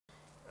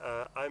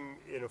I'm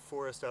in a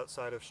forest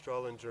outside of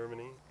Strahlen,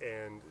 Germany,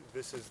 and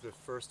this is the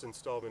first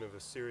installment of a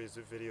series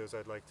of videos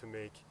I'd like to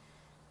make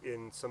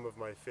in some of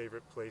my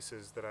favorite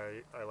places that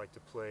I like to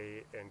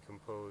play and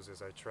compose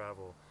as I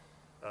travel.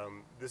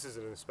 This is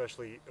an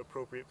especially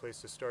appropriate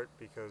place to start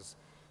because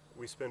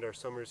we spend our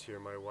summers here.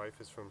 My wife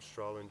is from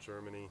Strahlen,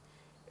 Germany,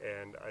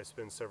 and I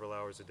spend several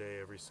hours a day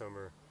every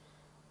summer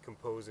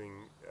composing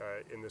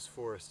in this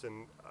forest.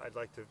 And I'd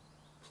like to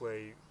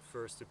play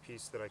first a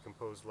piece that I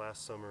composed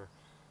last summer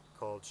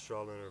called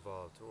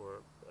StraelenerWald,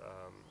 or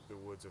the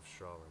Woods of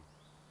Strahlen.